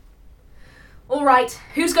All right,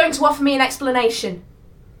 who's going to offer me an explanation?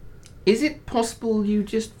 Is it possible you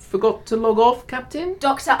just forgot to log off, Captain?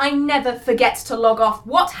 Doctor, I never forget to log off.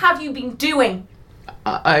 What have you been doing?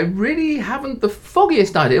 I really haven't the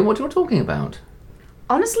foggiest idea what you're talking about.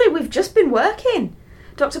 Honestly, we've just been working.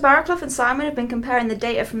 Dr. Barraclough and Simon have been comparing the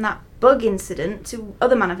data from that bug incident to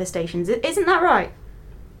other manifestations. Isn't that right?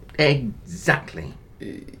 Exactly.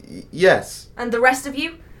 Yes. And the rest of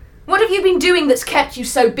you? What have you been doing that's kept you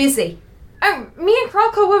so busy? Oh, me and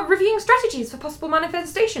Kralko were reviewing strategies for possible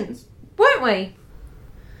manifestations, weren't we?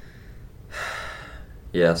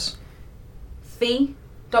 Yes. Fee?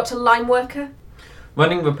 Dr. Limeworker?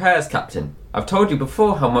 Running repairs, Captain. I've told you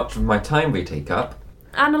before how much of my time we take up.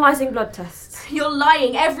 Analysing blood tests. You're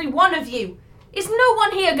lying, every one of you. Is no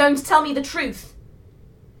one here going to tell me the truth?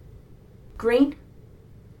 Green?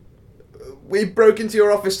 We broke into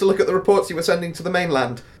your office to look at the reports you were sending to the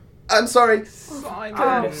mainland. I'm sorry.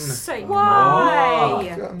 Simon!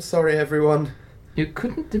 Why? I'm sorry, everyone. You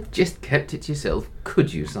couldn't have just kept it yourself,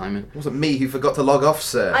 could you, Simon? It wasn't me who forgot to log off,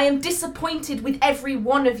 sir. I am disappointed with every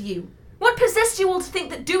one of you. What possessed you all to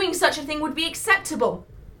think that doing such a thing would be acceptable?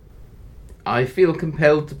 I feel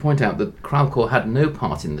compelled to point out that Kralkor had no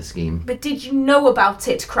part in the scheme. But did you know about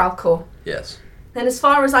it, Kralkor? Yes. Then as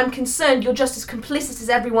far as I'm concerned, you're just as complicit as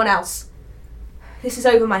everyone else. This is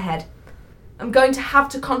over my head. I'm going to have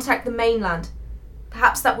to contact the mainland.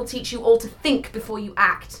 Perhaps that will teach you all to think before you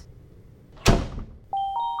act.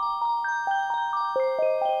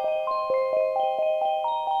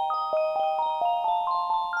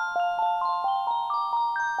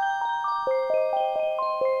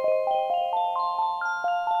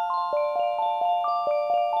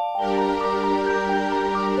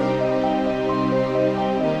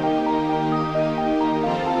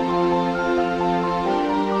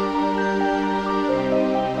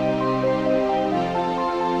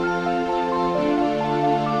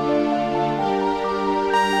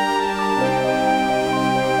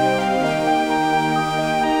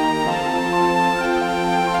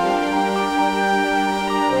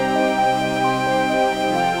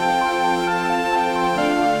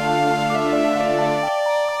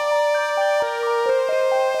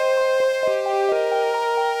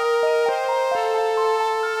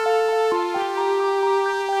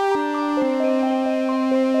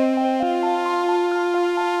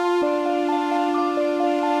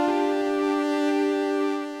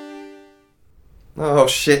 Oh,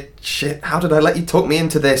 shit. How did I let you talk me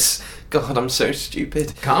into this? God, I'm so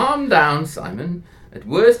stupid. Calm down, Simon. At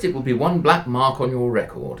worst, it will be one black mark on your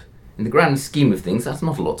record. In the grand scheme of things, that's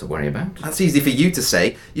not a lot to worry about. That's easy for you to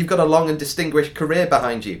say. You've got a long and distinguished career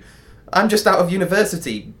behind you. I'm just out of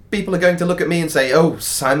university. People are going to look at me and say, oh,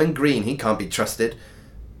 Simon Green, he can't be trusted.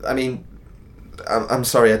 I mean, I'm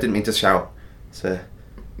sorry, I didn't mean to shout, sir.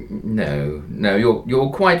 No, you're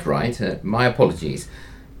quite right. My apologies.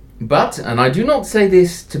 But, and I do not say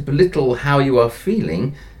this to belittle how you are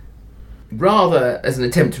feeling, rather as an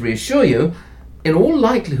attempt to reassure you, in all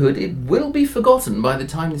likelihood it will be forgotten by the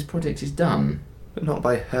time this project is done. But not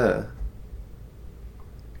by her.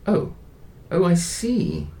 Oh, I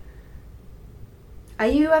see. Are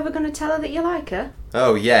you ever going to tell her that you like her?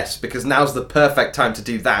 Oh, yes, because now's the perfect time to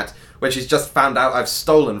do that, when she's just found out I've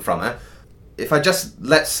stolen from her. If I just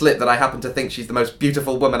let slip that I happen to think she's the most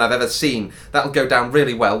beautiful woman I've ever seen, that'll go down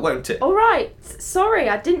really well, won't it? All right. Sorry,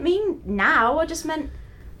 I didn't mean now. I just meant...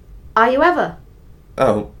 Are you ever?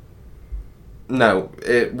 Oh. No,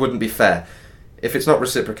 it wouldn't be fair. If it's not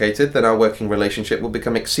reciprocated, then our working relationship will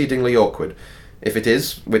become exceedingly awkward. If it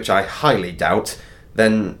is, which I highly doubt,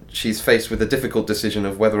 then she's faced with the difficult decision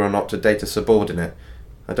of whether or not to date a subordinate.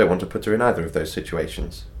 I don't want to put her in either of those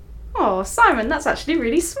situations. Oh, Simon, that's actually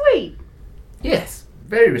really sweet. Yes,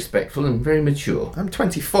 very respectful and very mature. I'm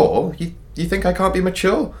 24. You think I can't be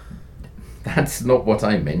mature? That's not what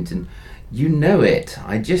I meant, and you know it.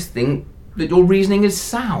 I just think that your reasoning is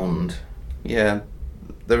sound. Yeah,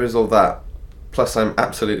 there is all that. Plus, I'm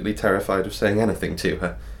absolutely terrified of saying anything to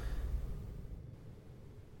her.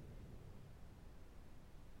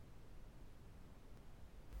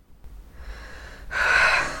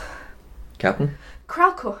 Captain?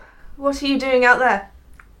 Kralkor, what are you doing out there?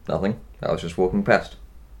 Nothing. I was just walking past.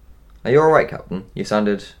 Are you alright, Captain? You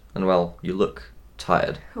sounded, and well, you look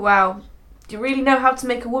tired. Wow, do you really know how to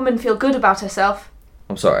make a woman feel good about herself?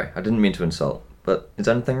 I'm sorry, I didn't mean to insult, but is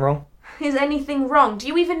anything wrong? Is anything wrong? Do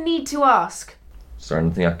you even need to ask? Is there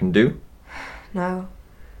anything I can do? No.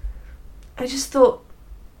 I just thought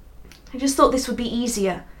this would be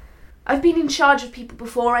easier. I've been in charge of people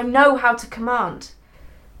before, I know how to command.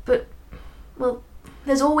 But, well,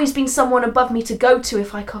 there's always been someone above me to go to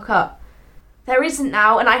if I cock up. There isn't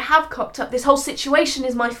now, and I have cocked up. This whole situation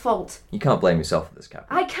is my fault. You can't blame yourself for this,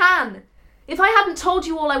 Captain. I can. If I hadn't told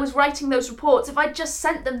you all I was writing those reports, if I'd just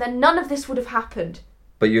sent them, then none of this would have happened.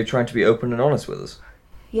 But you're trying to be open and honest with us.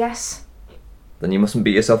 Yes. Then you mustn't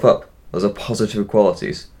beat yourself up. Those are positive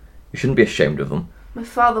qualities. You shouldn't be ashamed of them. My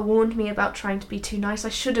father warned me about trying to be too nice. I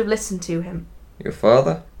should have listened to him. Your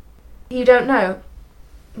father? You don't know?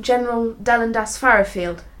 General Delendas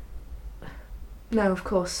Farrowfield. No, of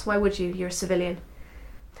course. Why would you? You're a civilian.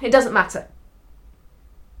 It doesn't matter.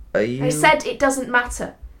 Are you... I said it doesn't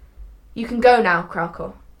matter. You can go now,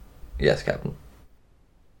 Kralkor. Yes, Captain.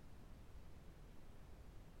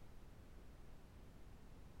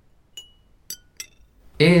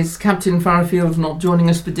 Is Captain Farrowfield not joining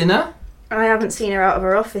us for dinner? I haven't seen her out of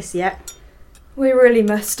her office yet. We really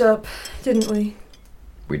messed up, didn't we?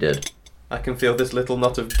 We did. I can feel this little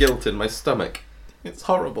knot of guilt in my stomach. It's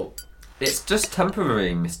horrible. It's just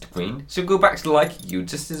temporary, Mr. Green. She'll go back to liking you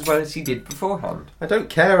just as well as she did beforehand. I don't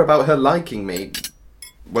care about her liking me.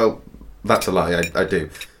 Well, that's a lie, I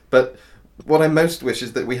do. But what I most wish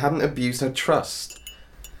is that we hadn't abused her trust.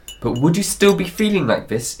 But would you still be feeling like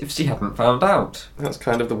this if she hadn't found out? That's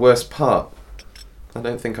kind of the worst part. I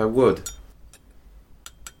don't think I would.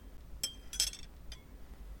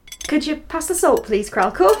 Could you pass the salt, please,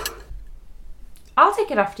 Kralkor? I'll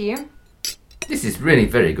take it after you. This is really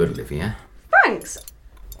very good, Olivia. Thanks.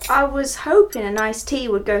 I was hoping a nice tea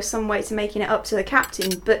would go some way to making it up to the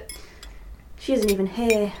captain, but she isn't even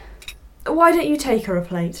here. Why don't you take her a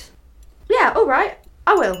plate? Yeah, all right.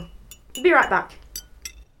 I will. Be right back.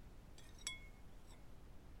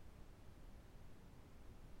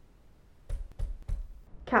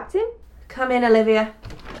 Captain? Come in, Olivia.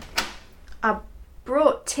 I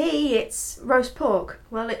brought tea. It's roast pork.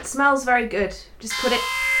 Well, it smells very good. Just put it...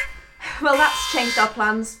 Well, that's changed our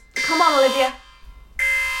plans. Come on, Olivia.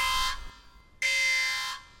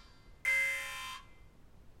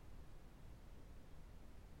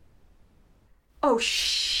 Oh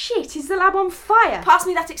shit, is the lab on fire? Pass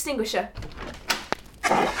me that extinguisher.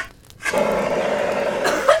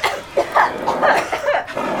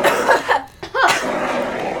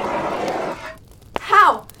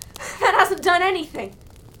 How? That hasn't done anything.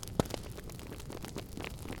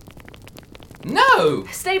 No!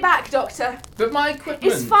 Stay back, Doctor. But my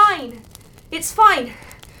equipment... It's fine. It's fine.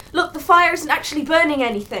 Look, the fire isn't actually burning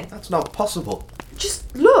anything. That's not possible.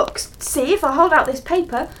 Just look. See, if I hold out this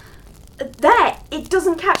paper. There, it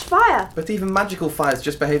doesn't catch fire. But even magical fires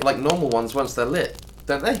just behave like normal ones once they're lit,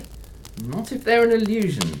 don't they? Not if they're an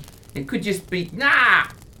illusion. It could just be... Nah!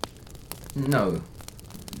 No.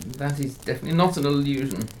 That is definitely not an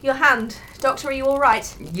illusion. Your hand. Doctor, are you all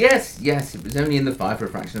right? Yes, it was only in the fire for a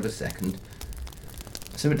fraction of a second.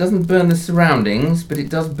 So it doesn't burn the surroundings, but it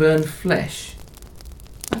does burn flesh.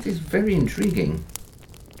 That is very intriguing.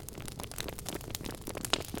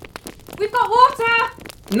 We've got water!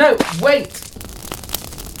 No, wait!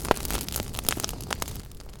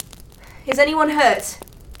 Is anyone hurt?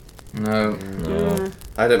 No.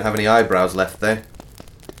 I don't have any eyebrows left there.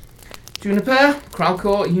 Juniper,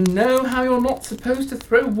 Kralkor, you know how you're not supposed to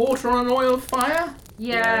throw water on an oil fire?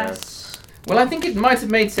 Yes. Well, I think it might have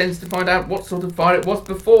made sense to find out what sort of fire it was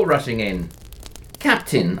before rushing in.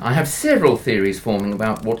 Captain, I have several theories forming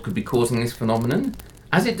about what could be causing this phenomenon.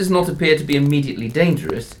 As it does not appear to be immediately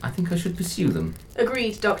dangerous, I think I should pursue them.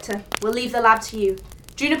 Agreed, Doctor. We'll leave the lab to you.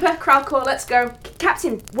 Juniper, Kralkor, let's go.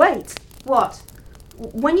 Captain, wait. What?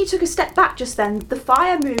 When you took a step back just then, the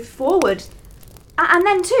fire moved forward. And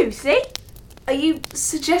then too, see? Are you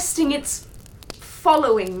suggesting it's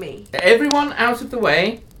following me? Everyone out of the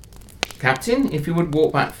way. Captain, if you would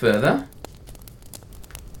walk back further.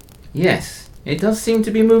 Yes, it does seem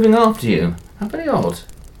to be moving after you. How very odd.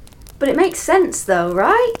 But it makes sense though,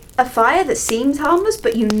 right? A fire that seems harmless,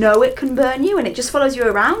 but you know it can burn you and it just follows you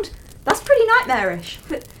around? That's pretty nightmarish.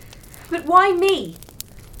 But why me?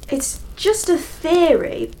 It's just a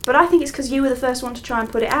theory, but I think it's because you were the first one to try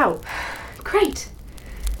and put it out. Great.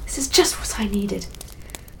 This is just what I needed.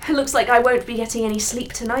 It looks like I won't be getting any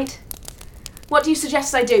sleep tonight. What do you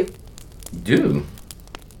suggest I do? Do?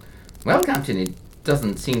 Well, Captain, it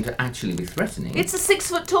doesn't seem to actually be threatening. It's a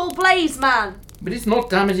 6-foot-tall blaze, man. But it's not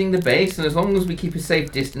damaging the base, and as long as we keep a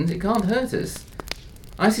safe distance, it can't hurt us.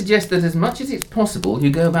 I suggest that as much as it's possible, you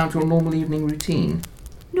go about your normal evening routine.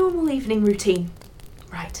 Normal evening routine.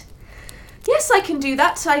 Right. Yes, I can do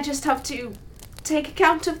that. I just have to take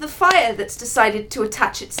account of the fire that's decided to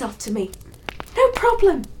attach itself to me. No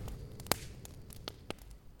problem.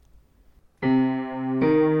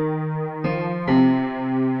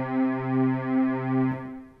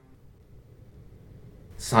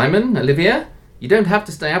 Simon, Olivia, you don't have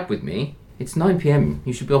to stay up with me. It's 9 p.m.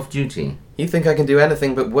 You should be off duty. You think I can do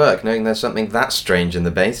anything but work knowing there's something that strange in the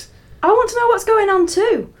base? I want to know what's going on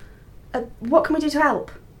too. What can we do to help?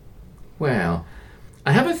 Well,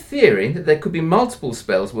 I have a theory that there could be multiple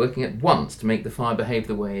spells working at once to make the fire behave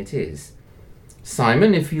the way it is.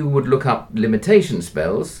 Simon, if you would look up limitation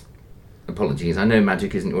spells... Apologies, I know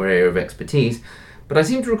magic isn't your area of expertise, but I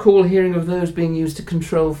seem to recall hearing of those being used to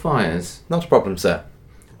control fires. Not a problem, sir.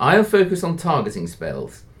 I'll focus on targeting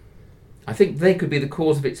spells. I think they could be the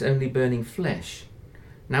cause of its only burning flesh.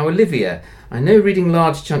 Now, Olivia, I know reading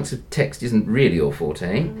large chunks of text isn't really your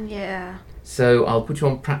forte. Yeah. So I'll put you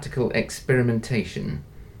on practical experimentation.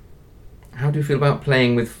 How do you feel about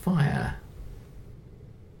playing with fire?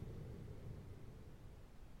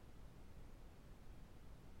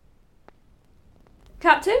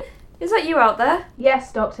 Captain, is that you out there?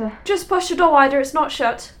 Yes, Doctor. Just push the door wider, it's not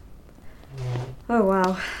shut. Oh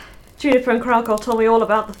wow. Juniper and Kralkol told me all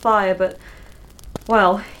about the fire, but...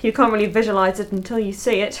 well, you can't really visualise it until you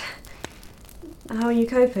see it. How are you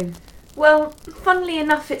coping? Well, funnily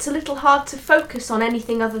enough, it's a little hard to focus on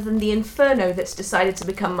anything other than the inferno that's decided to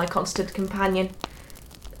become my constant companion.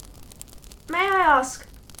 May I ask,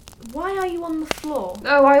 why are you on the floor?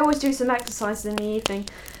 Oh, I always do some exercises in the evening.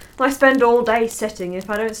 I spend all day sitting. If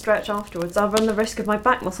I don't stretch afterwards, I'll run the risk of my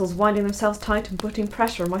back muscles winding themselves tight and putting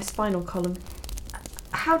pressure on my spinal column.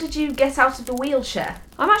 How did you get out of the wheelchair?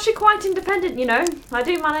 I'm actually quite independent, you know. I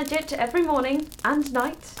do manage it every morning and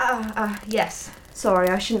night. Yes. Sorry,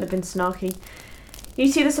 I shouldn't have been snarky.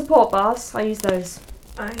 You see the support bars? I use those.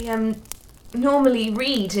 I normally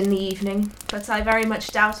read in the evening, but I very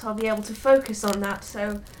much doubt I'll be able to focus on that,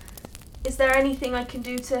 so... is there anything I can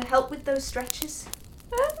do to help with those stretches?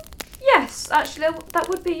 Yes, actually, that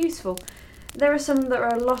would be useful. There are some that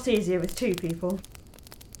are a lot easier with two people.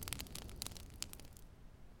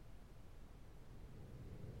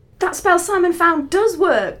 That spell Simon found does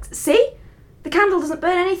work. See? The candle doesn't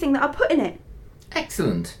burn anything that I put in it.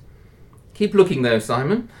 Excellent. Keep looking though,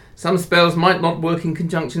 Simon. Some spells might not work in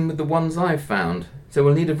conjunction with the ones I've found, so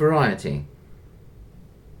we'll need a variety.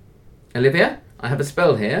 Olivia, I have a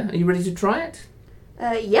spell here. Are you ready to try it?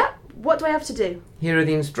 Yep. What do I have to do? Here are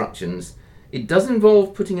the instructions. It does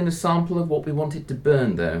involve putting in a sample of what we want it to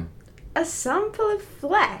burn, though. A sample of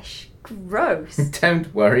flesh? Gross.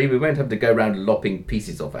 Don't worry, we won't have to go round lopping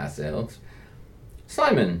pieces off ourselves.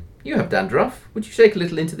 Simon, you have dandruff. Would you shake a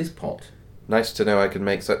little into this pot? Nice to know I can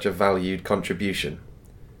make such a valued contribution.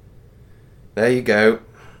 There you go.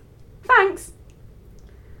 Thanks.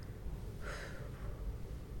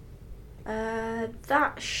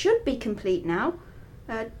 That should be complete now.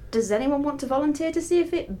 Does anyone want to volunteer to see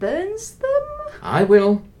if it burns them? I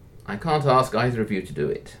will. I can't ask either of you to do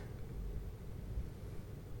it.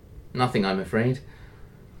 Nothing, I'm afraid.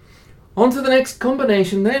 On to the next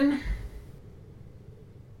combination, then.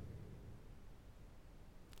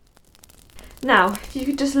 Now, if you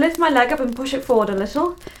could just lift my leg up and push it forward a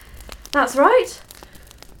little. That's right.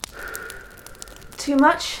 Too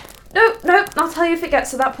much? Nope, I'll tell you if it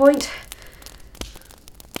gets to that point.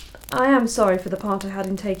 I am sorry for the part I had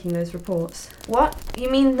in taking those reports. What? You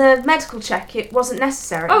mean the medical check? It wasn't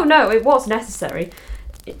necessary? Oh no, it was necessary.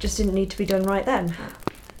 It just didn't need to be done right then.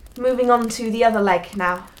 Moving on to the other leg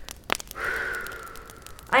now.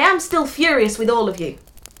 I am still furious with all of you.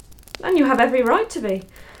 And you have every right to be.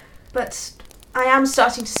 But I am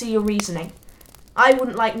starting to see your reasoning. I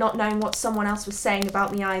wouldn't like not knowing what someone else was saying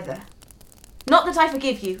about me either. Not that I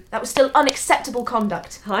forgive you. That was still unacceptable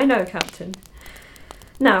conduct. I know, Captain.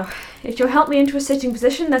 Now, if you'll help me into a sitting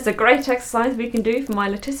position, there's a great exercise we can do for my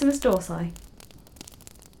latissimus dorsi.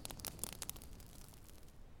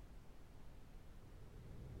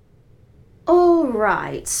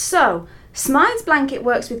 Alright, so Smythe's blanket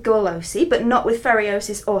works with Gorlosi, but not with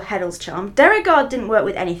Ferriosis or Heddle's charm. Derrigard didn't work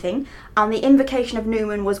with anything, and the invocation of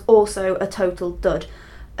Newman was also a total dud.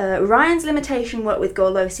 Ryan's limitation worked with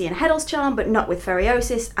Gorlosi and Heddle's charm, but not with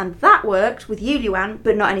Ferriosis, and that worked with Yuluan,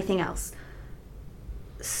 but not anything else.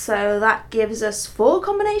 So that gives us 4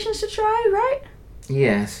 combinations to try, right?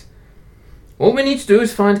 Yes. All we need to do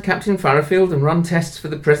is find Captain Farrowfield and run tests for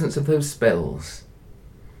the presence of those spells.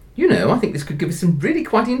 You know, I think this could give us some really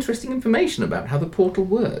quite interesting information about how the portal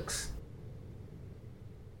works.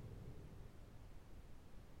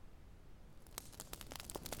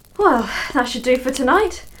 Well, that should do for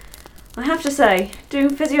tonight. I have to say, doing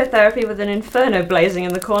physiotherapy with an inferno blazing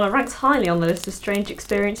in the corner ranks highly on the list of strange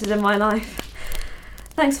experiences in my life.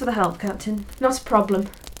 Thanks for the help, Captain. Not a problem.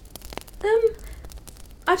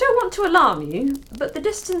 I don't want to alarm you, but the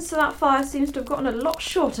distance to that fire seems to have gotten a lot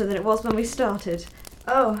shorter than it was when we started.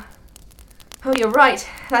 Oh, you're right.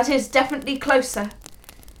 That is definitely closer.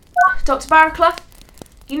 Dr. Barraclough,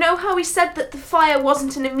 you know how we said that the fire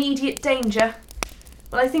wasn't an immediate danger?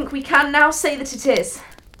 Well, I think we can now say that it is.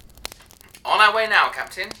 On our way now,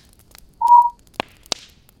 Captain.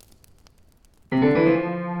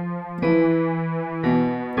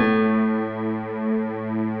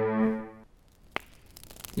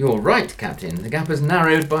 You're right, Captain. The gap has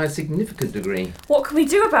narrowed by a significant degree. What can we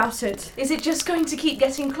do about it? Is it just going to keep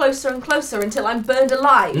getting closer and closer until I'm burned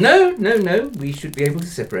alive? No. We should be able to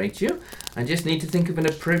separate you. I just need to think of an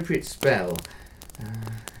appropriate spell.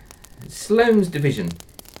 Sloane's division.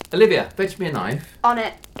 Olivia, fetch me a knife. On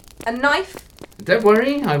it. A knife? Don't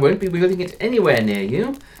worry, I won't be wielding it anywhere near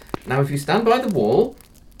you. Now, if you stand by the wall,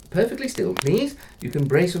 perfectly still, please, you can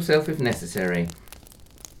brace yourself if necessary.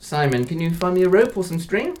 Simon, can you find me a rope or some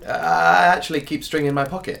string? I actually keep string in my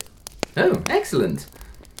pocket. Oh, excellent.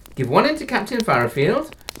 Give one end to Captain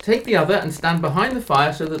Farrowfield, take the other and stand behind the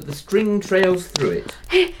fire so that the string trails through it.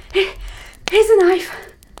 Here's the knife.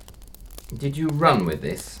 Did you run with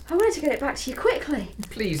this? I wanted to get it back to you quickly.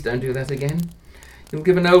 Please don't do that again. You'll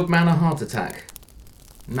give an old man a heart attack.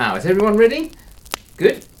 Now, is everyone ready?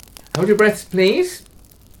 Good. Hold your breaths, please.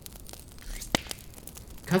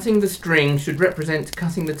 Cutting the string should represent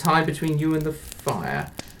cutting the tie between you and the fire.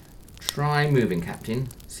 Try moving, Captain.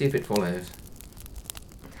 See if it follows.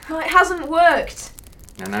 Oh, it hasn't worked.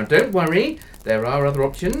 Now, don't worry. There are other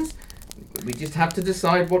options. We just have to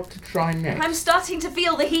decide what to try next. I'm starting to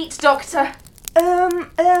feel the heat, Doctor.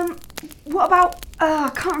 What about,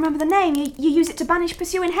 I can't remember the name. You use it to banish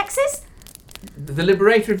pursuing hexes? The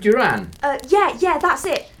Liberator of Duran. Yeah, that's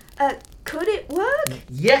it. Could it work?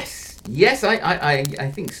 Yes,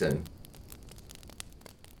 I think so.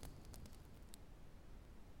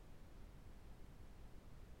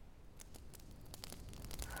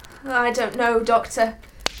 I don't know, Doctor.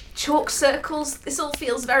 Chalk circles, this all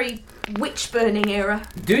feels very witch-burning era.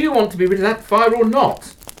 Do you want to be rid of that fire or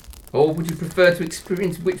not? Or would you prefer to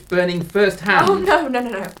experience witch burning firsthand? Oh, no.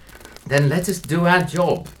 Then let us do our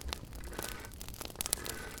job.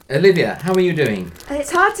 Olivia, how are you doing?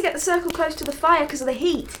 It's hard to get the circle close to the fire because of the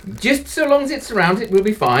heat. Just so long as it's around it, we'll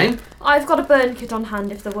be fine. I've got a burn kit on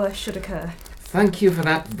hand if the worst should occur. Thank you for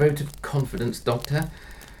that vote of confidence, Doctor.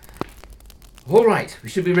 All right, we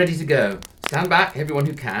should be ready to go. Stand back, everyone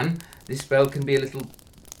who can. This spell can be a little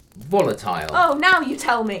volatile. Oh, now you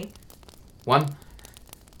tell me. 1,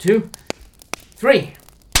 2, 3.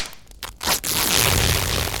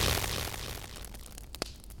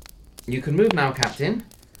 You can move now, Captain.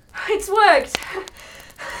 It's worked.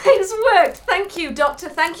 It's worked. Thank you, Doctor.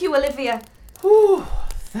 Thank you, Olivia. Oh,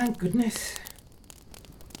 thank goodness.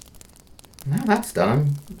 Now that's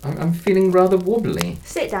done, I'm feeling rather wobbly.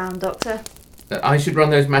 Sit down, Doctor. I should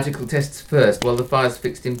run those magical tests first while the fire's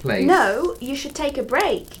fixed in place. No, you should take a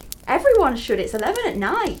break. Everyone should. It's 11 at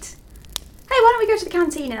night. Hey, why don't we go to the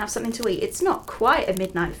canteen and have something to eat? It's not quite a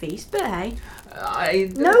midnight feast, but hey.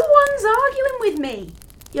 No one's arguing with me.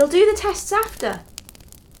 You'll do the tests after.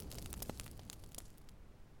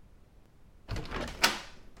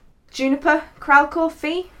 Juniper, Kralkor,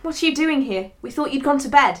 Fee, what are you doing here? We thought you'd gone to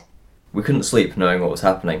bed. We couldn't sleep knowing what was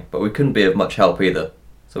happening, but we couldn't be of much help either,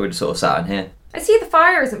 so we just sort of sat in here. I see the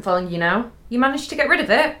fire isn't following you now. You managed to get rid of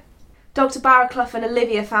it. Dr. Barraclough and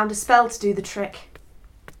Olivia found a spell to do the trick.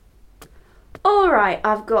 Alright,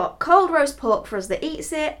 I've got cold roast pork for us that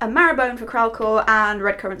eats it, a marrowbone for Kralkor, and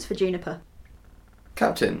red currants for Juniper.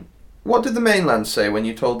 Captain, what did the mainland say when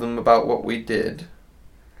you told them about what we did?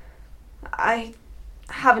 I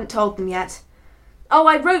haven't told them yet. Oh,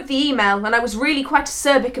 I wrote the email and I was really quite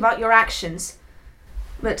acerbic about your actions.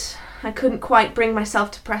 But I couldn't quite bring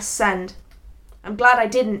myself to press send. I'm glad I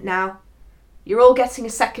didn't now. You're all getting a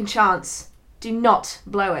second chance. Do not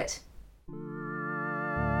blow it.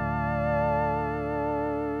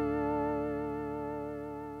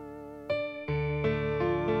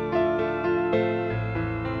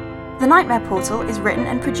 The Nightmare Portal is written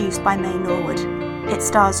and produced by May Norwood. It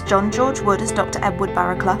stars John George Wood as Dr. Edward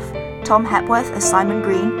Barraclough, Tom Hepworth as Simon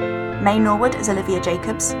Green, May Norwood as Olivia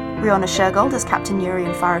Jacobs, Rihanna Shergold as Captain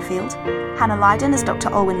Urian Farrowfield, Hannah Lydon as Dr.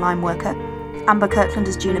 Olwyn Limeworker, Amber Kirkland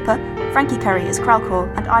as Juniper, Frankie Curry as Kralkor,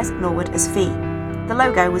 and Isaac Norwood as Fee. The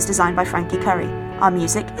logo was designed by Frankie Curry. Our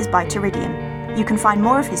music is by Teridium. You can find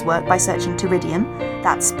more of his work by searching Teridium,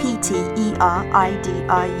 that's P-T-E-R-I-D-I-U-M,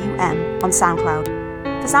 on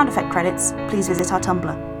SoundCloud. For sound effect credits, please visit our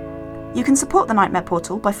Tumblr. You can support the Nightmare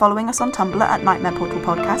Portal by following us on Tumblr at Nightmare Portal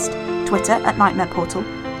Podcast, Twitter at Nightmare Portal,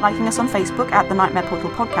 liking us on Facebook at the Nightmare Portal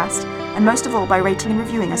Podcast, and most of all by rating and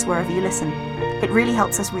reviewing us wherever you listen. It really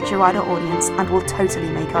helps us reach a wider audience and will totally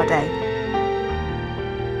make our day.